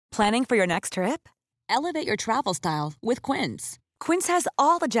Planning for your next trip? Elevate your travel style with Quince. Quince has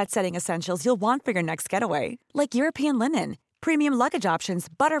all the jet-setting essentials you'll want for your next getaway, like European linen, premium luggage options,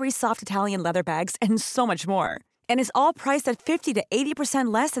 buttery soft Italian leather bags, and so much more. And is all priced at 50 to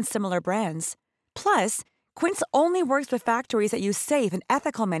 80% less than similar brands. Plus, Quince only works with factories that use safe and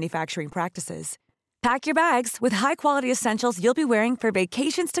ethical manufacturing practices. Pack your bags with high-quality essentials you'll be wearing for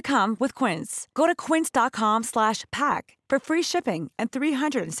vacations to come with Quince. Go to quince.com/pack for free shipping and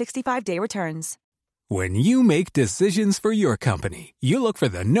 365-day returns. When you make decisions for your company, you look for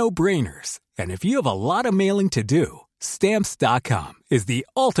the no-brainers. And if you have a lot of mailing to do, Stamps.com is the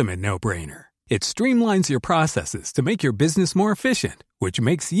ultimate no-brainer. It streamlines your processes to make your business more efficient, which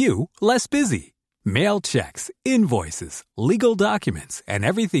makes you less busy. Mail checks, invoices, legal documents, and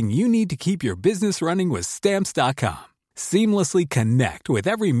everything you need to keep your business running with Stamps.com. Seamlessly connect with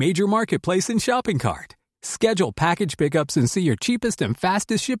every major marketplace and shopping cart. Schedule package pickups and see your cheapest and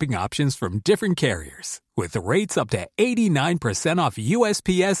fastest shipping options from different carriers, with rates up to 89% off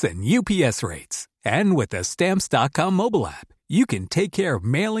USPS and UPS rates. And with the Stamps.com mobile app, you can take care of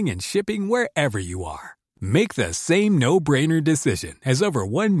mailing and shipping wherever you are. Make the same no-brainer decision as over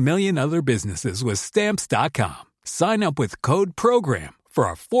 1 million other businesses with Stamps.com. Sign up with code PROGRAM for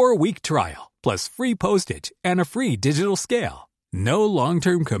a 4-week trial, plus free postage and a free digital scale. No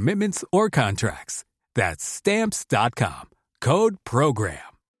long-term commitments or contracts. That's Stamps.com. Code PROGRAM.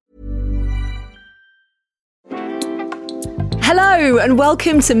 Hello and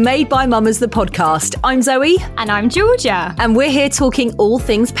welcome to Made by Mamas, the podcast. I'm Zoe. And I'm Georgia. And we're here talking all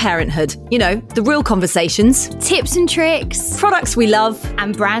things parenthood. You know, the real conversations. Tips and tricks. Products we love.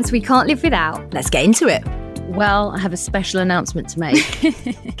 And brands we can't live without. Let's get into it. Well, I have a special announcement to make.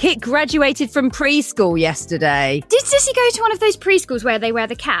 Kit graduated from preschool yesterday. Does he go to one of those preschools where they wear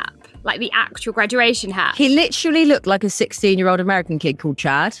the cap? Like the actual graduation hat? He literally looked like a 16-year-old American kid called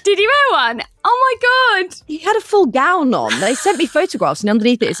Chad. Did he wear one? Oh my God. He had a full gown on. They sent me photographs and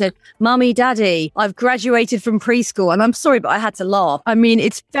underneath it said, "Mummy, Daddy, I've graduated from preschool." And I'm sorry, but I had to laugh. I mean,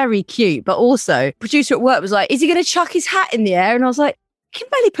 it's very cute. But also, producer at work was like, "Is he going to chuck his hat in the air?" And I was like, he can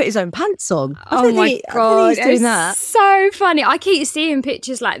barely put his own pants on. Oh my God, he's doing that. So funny. I keep seeing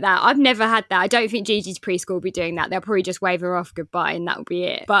pictures like that. I've never had that. I don't think Gigi's preschool will be doing that. They'll probably just wave her off goodbye and that'll be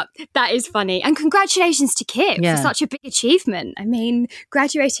it. But that is funny. And congratulations to Kit for such a big achievement. I mean,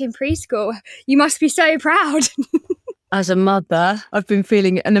 graduating preschool, you must be so proud. As a mother, I've been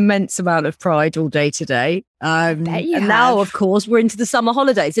feeling an immense amount of pride all day today. And now, of course, we're into the summer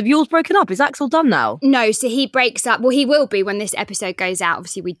holidays. Have yours broken up? Is Axel done now? No, so he breaks up. Well, he will be when this episode goes out.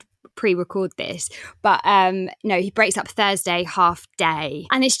 Obviously, we pre-record this. But no, he breaks up Thursday, half day.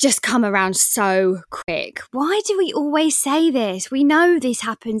 And it's just come around so quick. Why do we always say this? We know this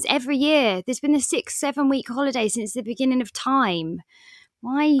happens every year. There's been a 6-7 week holiday since the beginning of time.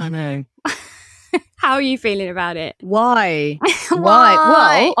 Why? I know. How are you feeling about it? Why?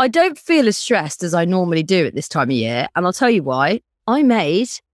 Well, I don't feel as stressed as I normally do at this time of year. And I'll tell you why. I made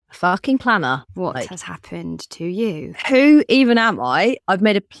a fucking planner. What has happened to you? Who even am I? I've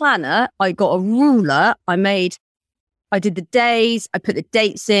made a planner. I got a ruler. I did the days. I put the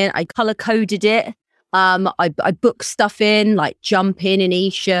dates in. I color coded it. I booked stuff in, like jumping in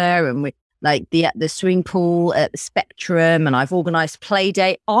Isha and with like the swimming pool at the Spectrum. And I've organised play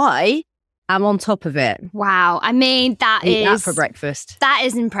date. I'm on top of it. Wow. I mean, Eat that for breakfast. That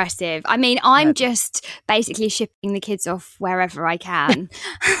is impressive. I mean, I'm just basically shipping the kids off wherever I can.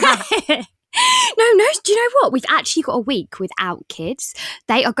 No, do you know what? We've actually got a week without kids.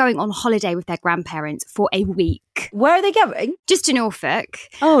 They are going on holiday with their grandparents for a week. Where are they going? Just to Norfolk.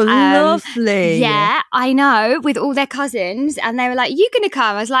 Oh, lovely. Yeah, I know, with all their cousins. And they were like, "You going to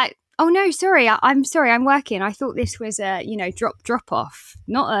come?" I was like, "Oh, no, sorry. I'm sorry. I'm working. I thought this was a, drop off,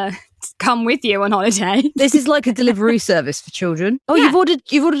 not a come with you on holiday." This is like a delivery service for children. Oh, Yeah.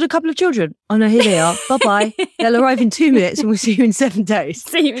 you've ordered a couple of children. Oh no, here they are. Bye-bye. They'll arrive in 2 minutes and we'll see you in 7 days.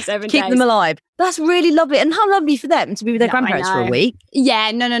 See you in 7 days. Keep them alive. That's really lovely. And how lovely for them to be with their grandparents for a week.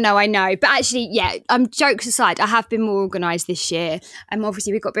 Yeah, no, I know. But actually, yeah, jokes aside, I have been more organised this year.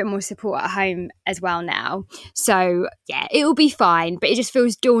 Obviously, we've got a bit more support at home as well now. So, yeah, it'll be fine. But it just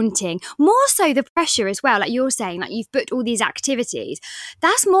feels daunting. More so the pressure as well. Like you're saying, like you've booked all these activities.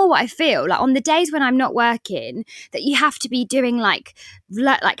 That's more what I feel. Like on the days when I'm not working, that you have to be doing like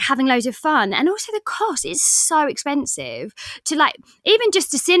having loads of fun. And also the cost is so expensive to like, even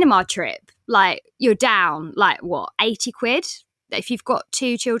just a cinema trip. Like you're down like what, 80 quid if you've got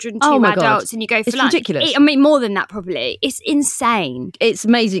 2 children, 2 adults, and you go for lunch. It's ridiculous. I mean, more than that probably. It's insane. It's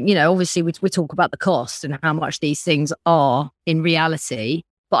amazing. Obviously we talk about the cost and how much these things are in reality.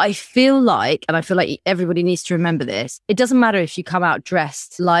 But I feel like everybody needs to remember this. It doesn't matter if you come out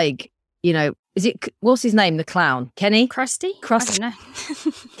dressed like, what's his name? The clown? Kenny? Krusty? I don't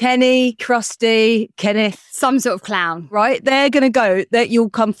know. Kenny, Krusty, Kenneth. Some sort of clown. Right? They're going to go, you'll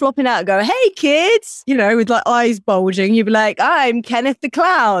come flopping out and go, hey, kids, with like eyes bulging. You'll be like, I'm Kenneth the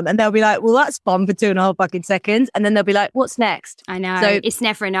clown. And they'll be like, well, that's fun for 2.5 fucking seconds. And then they'll be like, what's next? I know. So it's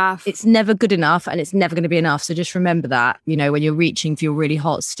never enough. It's never good enough and it's never going to be enough. So just remember that, when you're reaching for your really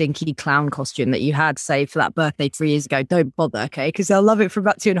hot, stinky clown costume that you had saved for that birthday 3 years ago, don't bother, okay? Because they'll love it for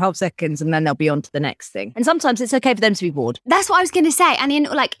about 2.5 seconds and then they'll be on to the next thing. And sometimes it's okay for them to be bored. That's what I was going to say. And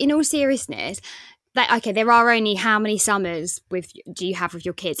in all seriousness, there are only how many summers do you have with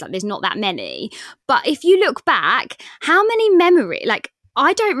your kids? Like, there's not that many. But if you look back, how many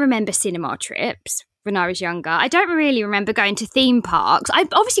I don't remember cinema trips when I was younger. I don't really remember going to theme parks.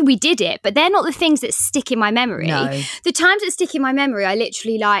 Obviously we did it, but they're not the things that stick in my memory. No. The times that stick in my memory, I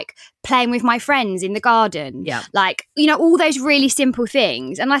literally like playing with my friends in the garden. Yeah. Like, all those really simple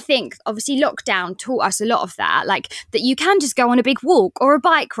things. And I think obviously lockdown taught us a lot of that, like that you can just go on a big walk or a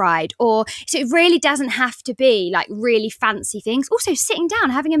bike ride, so it really doesn't have to be like really fancy things. Also sitting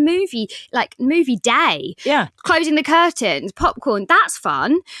down, having a movie day. Yeah. Closing the curtains, popcorn, that's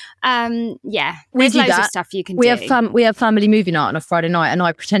fun. There's loads of stuff you can do. We have family movie night on a Friday night and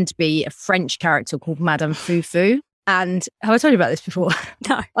I pretend to be a French character called Madame Fufu. And have I told you about this before?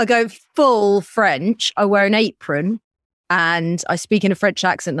 No. I go full French. I wear an apron and I speak in a French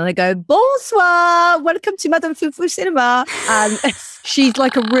accent and I go, bonsoir, welcome to Madame Fufu Cinema. And she's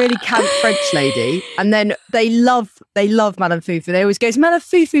like a really camp French lady. And then they love Madame Fufu. They always go, is Madame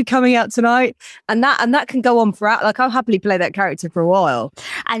Fufu coming out tonight? And that can go on for, like, I'll happily play that character for a while.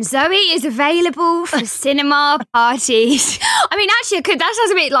 And Zoe is available for cinema parties. I mean, actually, that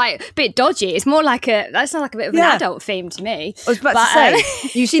sounds a bit dodgy. It's more like that sounds like a bit of an adult theme to me. I was about to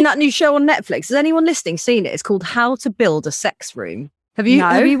say, you've seen that new show on Netflix. Has anyone listening seen it? It's called How to Build a Sex Room. Have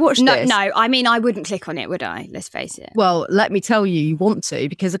you watched this? No, I mean, I wouldn't click on it, would I? Let's face it. Well, let me tell you want to,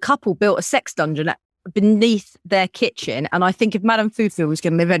 because a couple built a sex dungeon beneath their kitchen. And I think if Madame Fufu was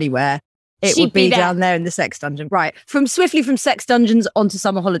going to live anywhere, it would be down there in the sex dungeon. Right. From sex dungeons onto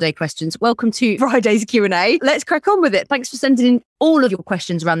summer holiday questions. Welcome to Friday's Q&A. Let's crack on with it. Thanks for sending in all of your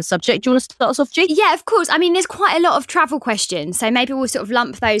questions around the subject. Do you want to start us off, G? Yeah, of course. I mean, there's quite a lot of travel questions. So maybe we'll sort of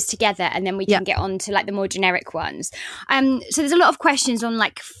lump those together and then we can get on to like the more generic ones. So there's a lot of questions on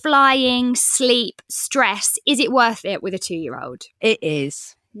like flying, sleep, stress. Is it worth it with a 2-year-old? It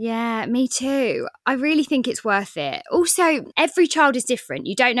is. Yeah, me too. I really think it's worth it. Also, every child is different.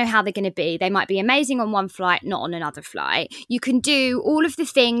 You don't know how they're going to be. They might be amazing on one flight, not on another flight. You can do all of the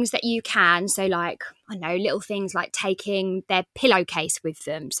things that you can. So like, I know, little things like taking their pillowcase with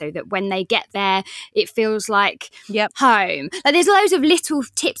them so that when they get there, it feels like home. Like, there's loads of little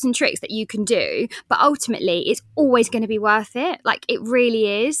tips and tricks that you can do, but ultimately it's always going to be worth it. Like, it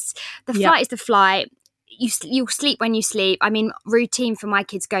really is. The flight is the flight. You'll sleep when you sleep. I mean, routine for my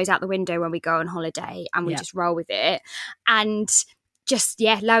kids goes out the window when we go on holiday and we just roll with it. And just,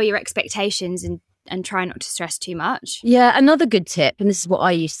 lower your expectations and try not to stress too much. Yeah, another good tip, and this is what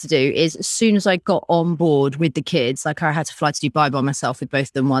I used to do, is as soon as I got on board with the kids, like I had to fly to Dubai by myself with both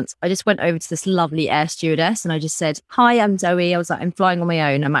of them once, I just went over to this lovely air stewardess and I just said, hi, I'm Zoe. I was like, I'm flying on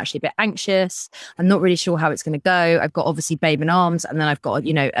my own. I'm actually a bit anxious. I'm not really sure how it's going to go. I've got obviously babe in arms and then I've got, a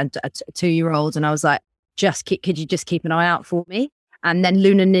 2-year-old. And I was like, could you just keep an eye out for me? And then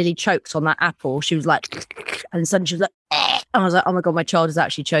Luna nearly choked on that apple. She was like, and suddenly she was like, I was like, oh my God, my child is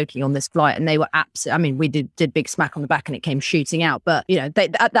actually choking on this flight. And they were absolutely, I mean, we did big smack on the back and it came shooting out. But,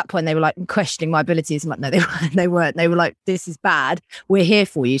 at that point, they were like questioning my abilities. I'm like, no, they weren't. They were like, this is bad. We're here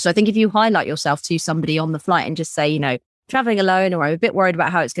for you. So I think if you highlight yourself to somebody on the flight and just say, traveling alone, or I'm a bit worried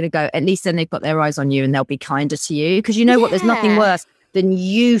about how it's going to go, at least then they've got their eyes on you and they'll be kinder to you. Because what, there's nothing worse than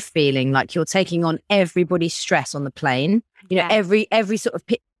you feeling like you're taking on everybody's stress on the plane. Every sort of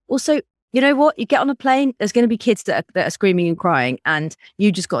also, you know what? You get on a plane, there's going to be kids that are screaming and crying, and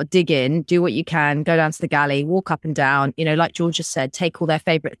you just got to dig in, do what you can, go down to the galley, walk up and down, like George just said, take all their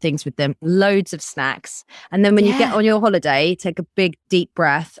favorite things with them, loads of snacks. And then when you get on your holiday, take a big deep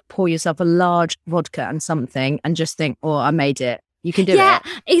breath, pour yourself a large vodka and something and just think, oh, I made it. You can do it. Yeah,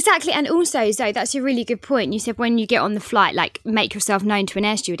 exactly. And also, Zoe, that's a really good point. You said when you get on the flight, like, make yourself known to an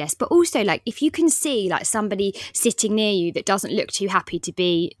air stewardess. But also, like, if you can see, like, somebody sitting near you that doesn't look too happy to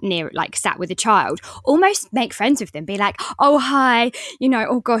be near, like, sat with a child, almost make friends with them. Be like, oh, hi,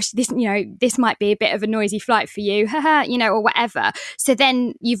 oh, gosh, this might be a bit of a noisy flight for you, or whatever. So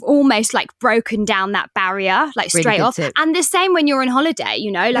then you've almost, like, broken down that barrier, like, really straight off. Tip. And the same when you're on holiday,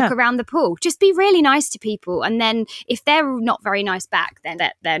 around the pool. Just be really nice to people. And then if they're not very nice nice back, then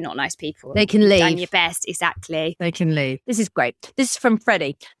they're not nice people. They can You've leave. done your best, exactly. They can leave. This is great. This is from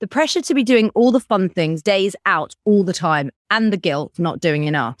Freddie. The pressure to be doing all the fun things, days out all the time, and the guilt for not doing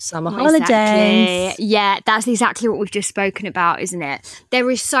enough. Summer holidays. Exactly. Yeah, that's exactly what we've just spoken about, isn't it? There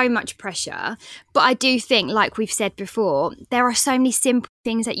is so much pressure, but I do think, like we've said before, there are so many simple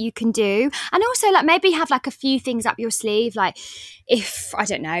things that you can do, and also like maybe have like a few things up your sleeve, like if I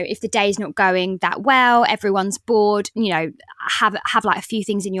don't know, if the day's not going that well, everyone's bored, you know, have like a few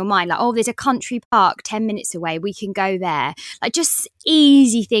things in your mind, like, oh, there's a country park 10 minutes away, we can go there, like just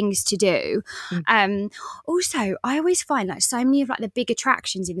easy things to do. Also, I always find like so many of like the big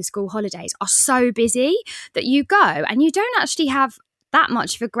attractions in the school holidays are so busy that you go and you don't actually have that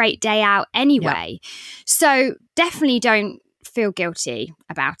much of a great day out anyway. So definitely don't feel guilty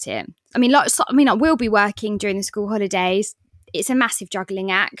about it. I mean, I will be working during the school holidays. It's a massive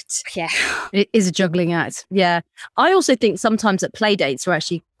juggling act. Yeah. It is a juggling act. Yeah. I also think sometimes that play dates are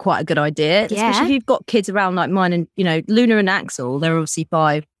actually quite a good idea, especially if you've got kids around like mine and, you know, Luna and Axel, they're obviously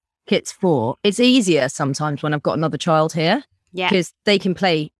 5, Kit's 4. It's easier sometimes when I've got another child here because they can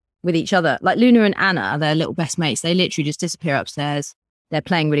play with each other. Like Luna and Anna, they're little best mates. They literally just disappear upstairs. They're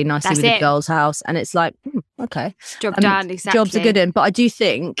playing really nicely with the girls' house. And it's like, okay. Job done, exactly. Job's a good one. But I do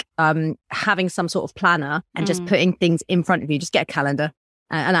think having some sort of planner and just putting things in front of you, just get a calendar,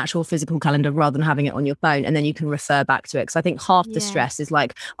 an actual physical calendar rather than having it on your phone. And then you can refer back to it. Because I think half the stress is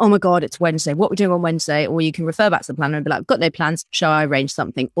like, oh my God, it's Wednesday. What are we doing on Wednesday? Or you can refer back to the planner and be like, I've got no plans. Shall I arrange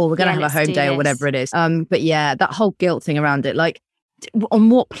something? Or we're going to have a home day or whatever it is. But yeah, that whole guilt thing around it, like, on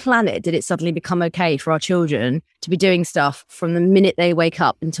what planet did it suddenly become okay for our children to be doing stuff from the minute they wake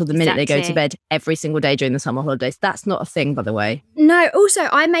up until the minute they go to bed every single day during the summer holidays? That's not a thing, by the way. No, also,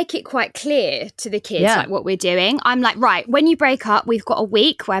 I make it quite clear to the kids like what we're doing. I'm like, right, when you break up, we've got a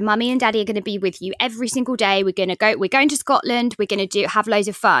week where mummy and daddy are going to be with you every single day. We're going to Scotland. We're going to have loads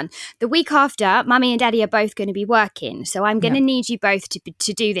of fun. The week after, mummy and daddy are both going to be working. So I'm going to need you both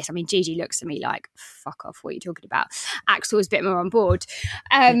to do this. I mean, Gigi looks at me like, fuck off, what are you talking about? Axel's a bit more on board.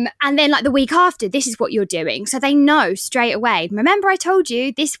 And then like the week after, this is what you're doing. So they know straight away. Remember I told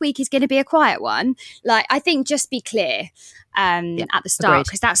you this week is going to be a quiet one. Like, I think just be clear at the start,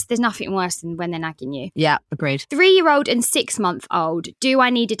 because there's nothing worse than when they're nagging you. Yeah, agreed. 3-year-old and 6-month-old. Do I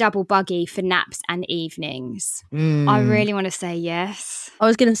need a double buggy for naps and evenings? I really want to say yes. I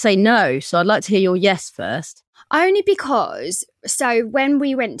was going to say no, so I'd like to hear your yes first. Only because, so when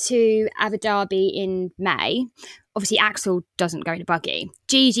we went to Abu Dhabi in May, obviously Axel doesn't go in a buggy.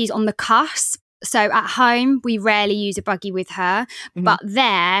 Gigi's on the cusp. So at home, we rarely use a buggy with her. But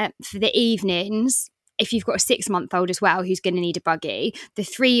there, for the evenings, if you've got a 6-month-old as well who's going to need a buggy, the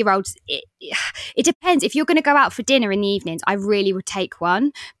 3-year-olds, it depends. If you're going to go out for dinner in the evenings, I really would take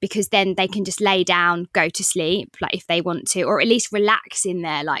one, because then they can just lay down, go to sleep, like if they want to, or at least relax in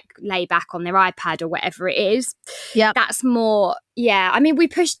there, like lay back on their iPad or whatever it is. Yeah, that's more. Yeah, I mean, we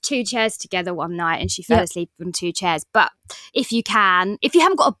pushed 2 chairs together one night and she fell asleep on 2 chairs. But if you haven't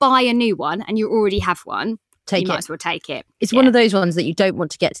got to buy a new one and you already have one, you might as well take it. It's one of those ones that you don't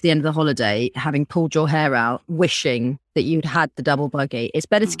want to get to the end of the holiday having pulled your hair out, wishing that you'd had the double buggy. It's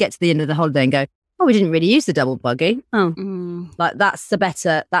better to get to the end of the holiday and go, oh, we didn't really use the double buggy. Like that's the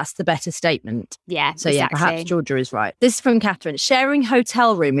better statement. Yeah, so exactly. Perhaps Georgia is right. This is from Catherine. Sharing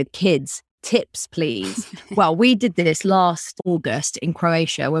hotel room with kids. Tips, please. Well, we did this last August in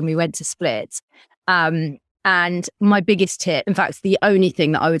Croatia when we went to Split. And my biggest tip, in fact, the only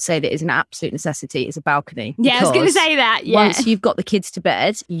thing that I would say that is an absolute necessity is a balcony. Yeah, I was going to say that. Yeah. Once you've got the kids to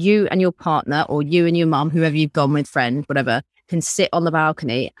bed, you and your partner or you and your mum, whoever you've gone with, friend, whatever, can sit on the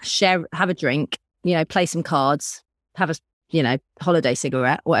balcony, have a drink, play some cards, have a holiday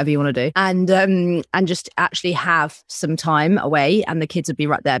cigarette, whatever you want to do, and just actually have some time away, and the kids would be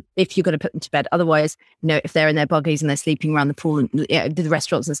right there if you're going to put them to bed. Otherwise, if they're in their buggies and they're sleeping around the pool and the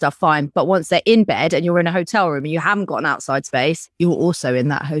restaurants and stuff, fine. But once they're in bed and you're in a hotel room and you haven't got an outside space, you're also in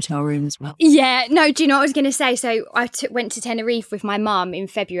that hotel room as well. Yeah, no, do you know what I was going to say? So I went to Tenerife with my mum in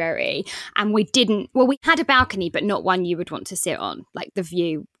February, and we had a balcony, but not one you would want to sit on. Like the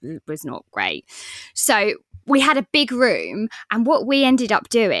view was not great. So we had a big room, and what we ended up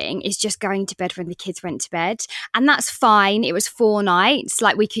doing is just going to bed when the kids went to bed. And that's fine. It was 4 nights.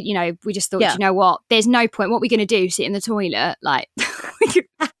 Like we could, we just thought, you know what? There's no point. What are we going to do? Sit in the toilet? Like,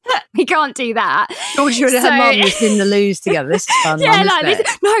 we can't do that. Georgia and her mum was in the loos together. This is fun. Yeah,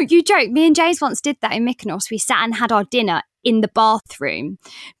 no, you joke. Me and James once did that in Mykonos. We sat and had our dinner in the bathroom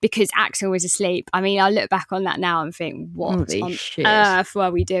because Axel was asleep. I mean, I look back on that now and think, what on earth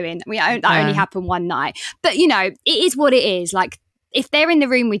were we doing? That only happened one night. But, it is what it is. Like, if they're in the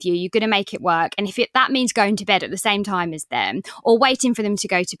room with you, you're going to make it work. And if that means going to bed at the same time as them or waiting for them to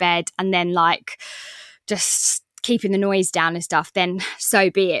go to bed and then like just keeping the noise down and stuff, then so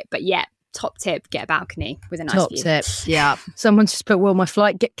be it. But yeah, top tip, get a balcony with a nice view. Top tip, yeah. Someone just put, will my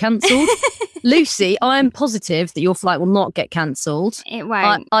flight get cancelled? Lucy, I am positive that your flight will not get cancelled. It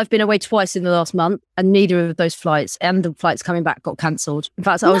won't. I've been away twice in the last month and neither of those flights and the flights coming back got cancelled. In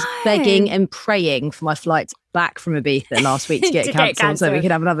fact, I was begging and praying for my flight back from Ibiza last week to get cancelled so we could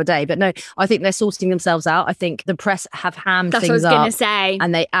have another day. But no, I think they're sorting themselves out. I think the press have hammed things up. That's what I was going to say.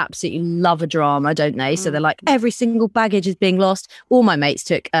 And they absolutely love a drama, don't they? So they're like, every single baggage is being lost. All my mates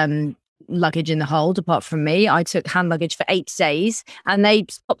took luggage in the hold apart from me. I took hand luggage for 8 days and they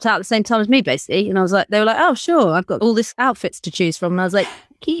popped out at the same time as me basically, and they were like, oh sure, I've got all this outfits to choose from, and I was like,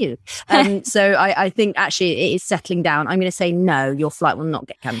 cute. So I think actually it is settling down. I'm going to say no, your flight will not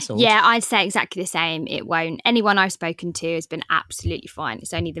get cancelled. Yeah, I'd say exactly the same. It won't. Anyone I've spoken to has been absolutely fine.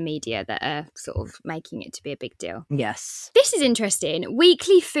 It's only the media that are sort of making it to be a big deal. Yes. This is interesting.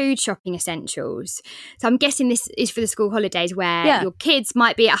 Weekly food shopping essentials. So I'm guessing this is for the school holidays where your kids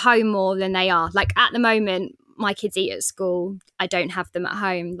might be at home more than they are. Like at the moment, my kids eat at school. I don't have them at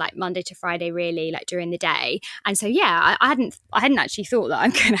home like Monday to Friday really, like during the day. And so I hadn't actually thought that I'm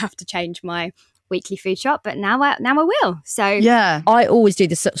going to have to change my weekly food shop, but now I will. So yeah, I always do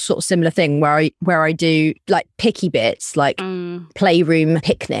this sort of similar thing where I do like picky bits, like playroom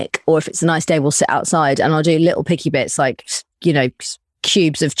picnic, or if it's a nice day we'll sit outside and I'll do little picky bits like, you know,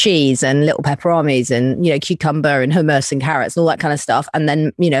 cubes of cheese and little pepperonis and, you know, cucumber and hummus and carrots and all that kind of stuff, and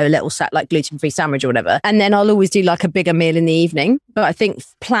then, you know, a little like gluten-free sandwich or whatever, and then I'll always do like a bigger meal in the evening. But I think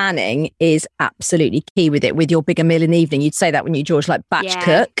planning is absolutely key with it, with your bigger meal in the evening. You'd say that when you, George, like batch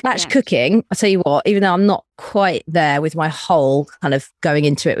cooking. I'll tell you what, even though I'm not quite there with my whole kind of going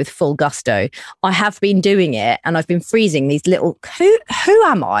into it with full gusto, I have been doing it and I've been freezing these little who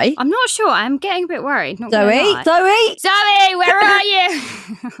am I? I'm not sure. I'm getting a bit worried. Zoe, where are you?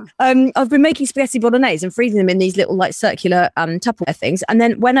 I've been making spaghetti bolognese and freezing them in these little like circular Tupperware things, and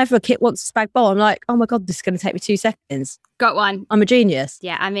then whenever a kid wants a spag bowl, I'm like, oh my god, this is going to take me 2 seconds. Got one. I'm a genius.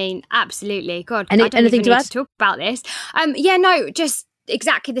 Yeah, I mean, absolutely. God, anything I don't even to need add? to talk about this. Just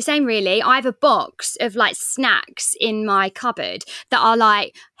exactly the same really. I have a box of like snacks in my cupboard that are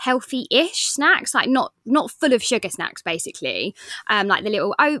like healthy-ish snacks, like not full of sugar snacks basically, like the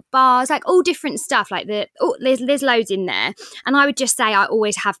little oat bars, like all different stuff, like there's loads in there. And I would just say I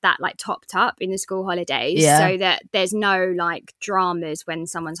always have that like topped up in the school holidays, so that there's no like dramas when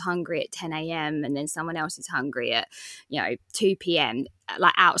someone's hungry at 10 a.m. and then someone else is hungry at 2 p.m.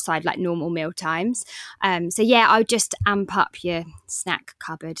 like outside like normal meal times. So yeah, I would just amp up your snack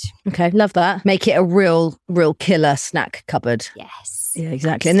cupboard. Okay, love that. Make it a real killer snack cupboard. Yes. Yeah,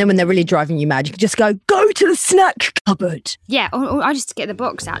 exactly. And then when they're really driving you mad, you can just go to the snack cupboard. Yeah, or I just get the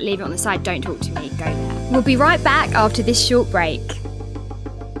box out, leave it on the side, don't talk to me, go there. We'll be right back after this short break.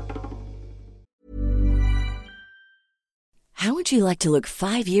 How would you like to look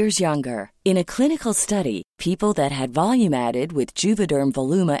 5 years younger? In a clinical study, people that had volume added with Juvederm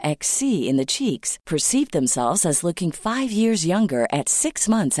Voluma XC in the cheeks perceived themselves as looking 5 years younger at 6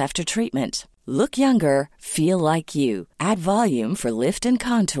 months after treatment. Look younger, feel like you. Add volume for lift and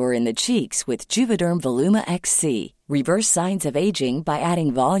contour in the cheeks with Juvederm Voluma XC. Reverse signs of aging by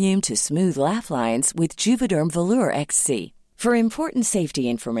adding volume to smooth laugh lines with Juvederm Volure XC. For important safety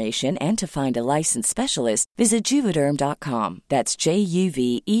information and to find a licensed specialist, visit Juvederm.com. That's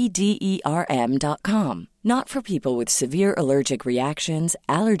JUVEDERM.com. Not for people with severe allergic reactions,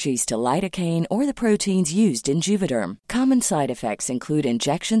 allergies to lidocaine, or the proteins used in Juvederm. Common side effects include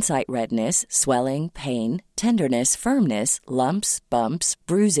injection site redness, swelling, pain, tenderness, firmness, lumps, bumps,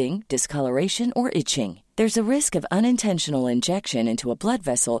 bruising, discoloration, or itching. There's a risk of unintentional injection into a blood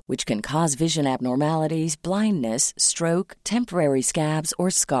vessel, which can cause vision abnormalities, blindness, stroke, temporary scabs,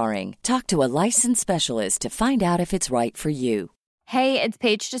 or scarring. Talk to a licensed specialist to find out if it's right for you. Hey, it's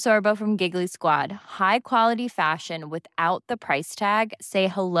Paige DeSorbo from Giggly Squad. High quality fashion without the price tag. Say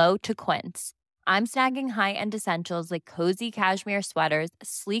hello to Quince. I'm snagging high-end essentials like cozy cashmere sweaters,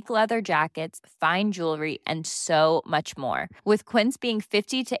 sleek leather jackets, fine jewelry, and so much more. With Quince being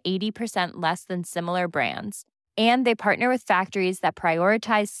 50 to 80% less than similar brands. And they partner with factories that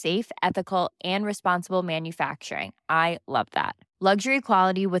prioritize safe, ethical, and responsible manufacturing. I love that. Luxury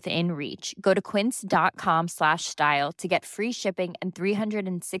quality within reach. Go to quince.com/style to get free shipping and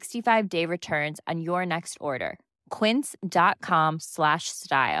 365-day returns on your next order.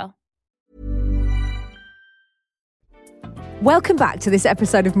 Quince.com/style. Welcome back to this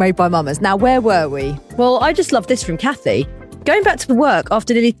episode of Made by Mamas. Now, where were we? Well, I just love this from Kathy. Going back to work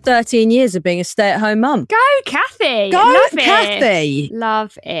after nearly 13 years of being a stay-at-home mum. Go, Kathy. Go, Love Kathy. It.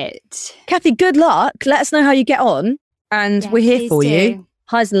 Love it. Kathy, good luck. Let us know how you get on. And we're here for you.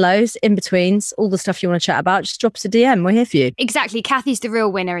 Highs and lows, in-betweens, all the stuff you want to chat about, just drop us a DM. We're here for you. Exactly. Kathy's the real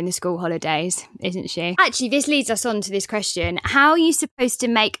winner in the school holidays, isn't she? Actually, this leads us on to this question. How are you supposed to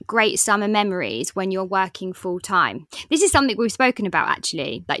make great summer memories when you're working full-time? This is something we've spoken about,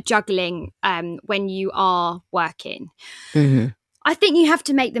 actually, like juggling when you are working. Mm-hmm. I think you have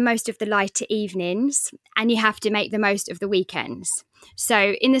to make the most of the lighter evenings and you have to make the most of the weekends.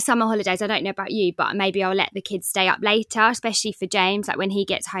 So in the summer holidays, I don't know about you, but maybe I'll let the kids stay up later, especially for James, like when he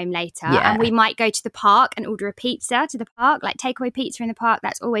gets home later. Yeah. And we might go to the park and order a pizza to the park, like takeaway pizza in the park.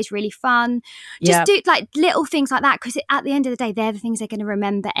 That's always really fun. Just do like little things like that, because at the end of the day, they're the things they're going to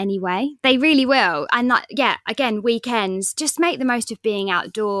remember anyway. They really will. And like, yeah, again, weekends, just make the most of being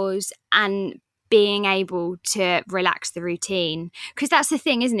outdoors and being able to relax the routine. Because that's the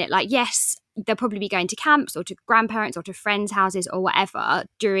thing, isn't it? Like, yes, they'll probably be going to camps or to grandparents or to friends' houses or whatever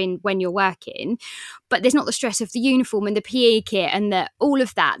during when you're working, but there's not the stress of the uniform and the PE kit and all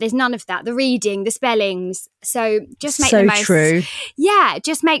of that. There's none of that. The reading, the spellings. So just make the most. So true. Yeah,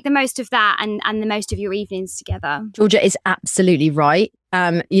 just make the most of that and the most of your evenings together. Georgia is absolutely right.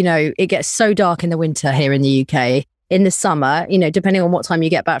 You know, it gets so dark in the winter here in the UK. In the summer, you know, depending on what time you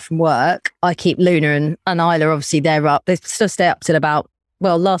get back from work, I keep Luna and Isla, obviously they're up. They still stay up till about,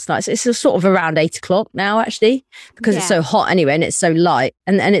 well, last night. So it's sort of around 8 o'clock now, actually, because it's so hot anyway and it's so light.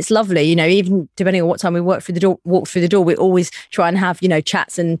 And it's lovely, you know, even depending on what time we walk through the door, we always try and have, you know,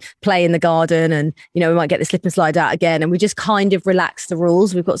 chats and play in the garden. And, you know, we might get the slip and slide out again. And we just kind of relax the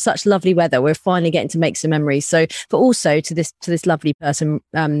rules. We've got such lovely weather. We're finally getting to make some memories. So, but also to this lovely person,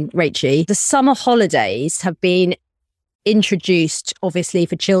 Rachie, the summer holidays have been introduced obviously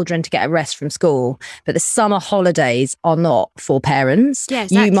for children to get a rest from school, but the summer holidays are not for parents. Yeah,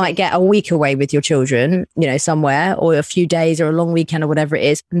 exactly. You might get a week away with your children, you know, somewhere, or a few days or a long weekend or whatever it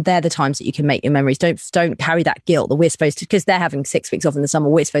is, and they're the times that you can make your memories. Don't carry that guilt that we're supposed to, because they're having 6 weeks off in the summer,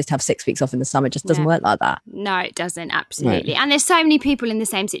 we're supposed to have 6 weeks off in the summer. It just doesn't work like that. No, it doesn't. Absolutely. And there's so many people in the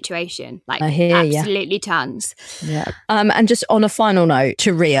same situation, like absolutely tons. Yeah. And just on a final note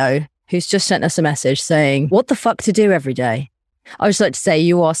to Rio, who's just sent us a message saying, what the fuck to do every day? I would just like to say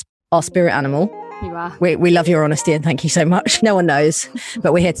you are our spirit animal. You are. We love your honesty and thank you so much. No one knows,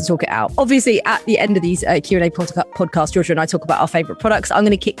 but we're here to talk it out. Obviously, at the end of these Q&A podcasts, Georgia and I talk about our favourite products. I'm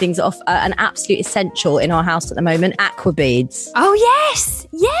going to kick things off. An absolute essential in our house at the moment, aqua beads. Oh, yes.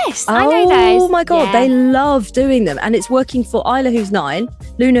 Yes, I know those. Oh, my God. They love doing them. And it's working for Isla, who's 9,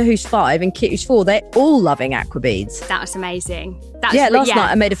 Luna, who's 5, and Kit, who's 4. They're all loving aqua beads. That's amazing. Last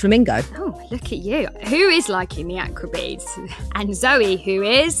night I made a flamingo. Oh, look at you. Who is liking the aqua beads? And Zoe, who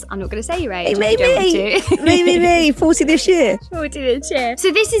is, I'm not going to say your age. Me, 40 this year. 40 this year.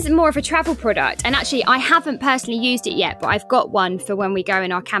 So this is more of a travel product. And actually, I haven't personally used it yet, but I've got one for when we go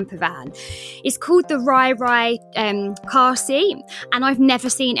in our camper van. It's called the Rai Rai car seat. And I've never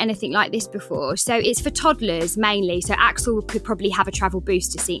seen anything like this before. So it's for toddlers mainly. So Axel could probably have a travel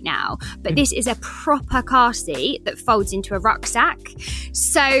booster seat now. But this is a proper car seat that folds into a rucksack.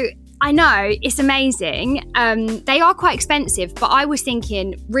 So I know, it's amazing. They are quite expensive, but I was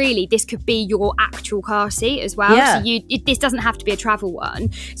thinking, really, this could be your actual car seat as well. Yeah. So this doesn't have to be a travel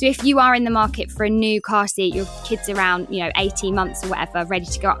one. So if you are in the market for a new car seat, your kid's around, 18 months or whatever, ready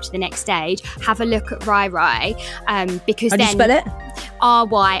to go up to the next stage, have a look at Rai Rai. Because How do you spell it?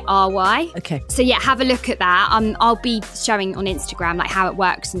 RYRY. Okay. So yeah, have a look at that. I'll be showing on Instagram like how it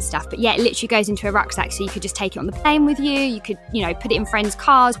works and stuff. But yeah, it literally goes into a rucksack, so you could just take it on the plane with you. You could, put it in friends'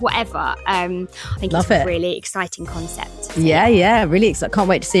 cars, whatever. I think it's a really exciting concept. So. Yeah, really excited. Can't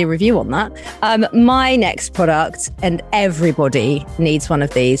wait to see a review on that. My next product, and everybody needs one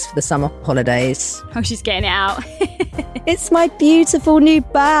of these for the summer holidays. Oh, she's getting it out. It's my beautiful new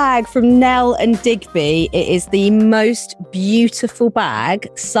bag from Nell and Digby. It is the most beautiful bag,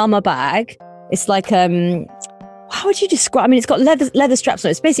 summer bag. It's like how would you describe? I mean, it's got leather straps on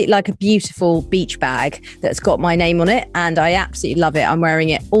it. It's basically like a beautiful beach bag that's got my name on it, and I absolutely love it. I'm wearing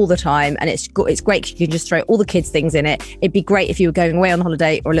it all the time, and it's great because you can just throw all the kids' things in it. It'd be great if you were going away on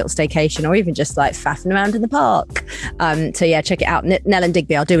holiday or a little staycation, or even just like faffing around in the park. So yeah, check it out. Nell and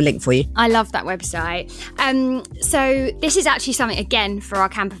Digby. I'll do a link for you. I love that website. So this is actually something again for our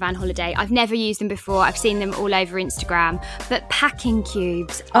camper van holiday. I've never used them before. I've seen them all over Instagram. But packing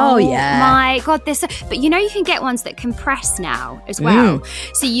cubes. Oh yeah. My God, they're so. But you can get ones that compress now as well.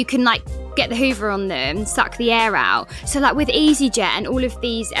 So you can like get the Hoover on them, suck the air out. So like with EasyJet and all of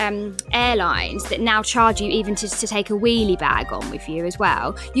these airlines that now charge you even to take a wheelie bag on with you as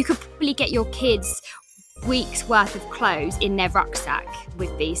well, you could probably get your kids weeks worth of clothes in their rucksack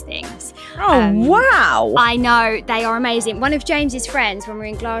with these things. Oh, wow. I know, they are amazing. One of James's friends, when we were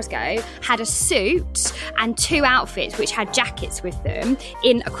in Glasgow, had a suit and 2 outfits which had jackets with them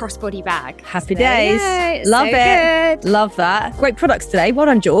in a crossbody bag. Happy days. Love so it. good. Love that. Great products today. Well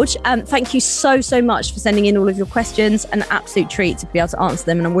done, George. Thank you so much for sending in all of your questions. An absolute treat to be able to answer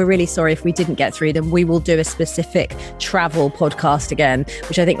them. And we're really sorry if we didn't get through them. We will do a specific travel podcast again,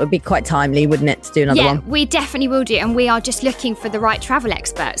 which I think would be quite timely, wouldn't it, to do another one? We definitely will do. And we are just looking for the right travel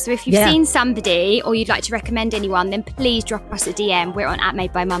expert. So if you've seen somebody or you'd like to recommend anyone, then please drop us a DM. We're on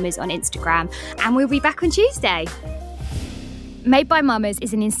 @MadeByMummers on Instagram. And we'll be back on Tuesday. Made by Mummers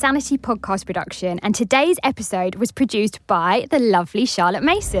is an Insanity podcast production, and today's episode was produced by the lovely Charlotte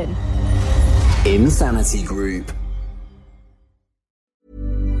Mason. Insanity Group.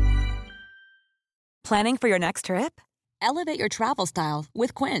 Planning for your next trip? Elevate your travel style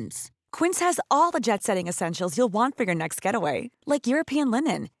with Quince. Quince has all the jet-setting essentials you'll want for your next getaway, like European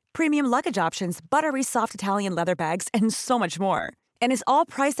linen, premium luggage options, buttery soft Italian leather bags, and so much more. And is all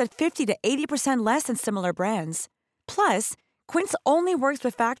priced at 50 to 80% less than similar brands. Plus, Quince only works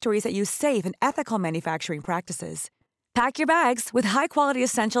with factories that use safe and ethical manufacturing practices. Pack your bags with high-quality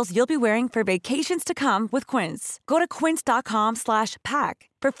essentials you'll be wearing for vacations to come with Quince. Go to quince.com/pack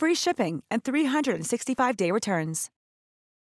for free shipping and 365-day returns.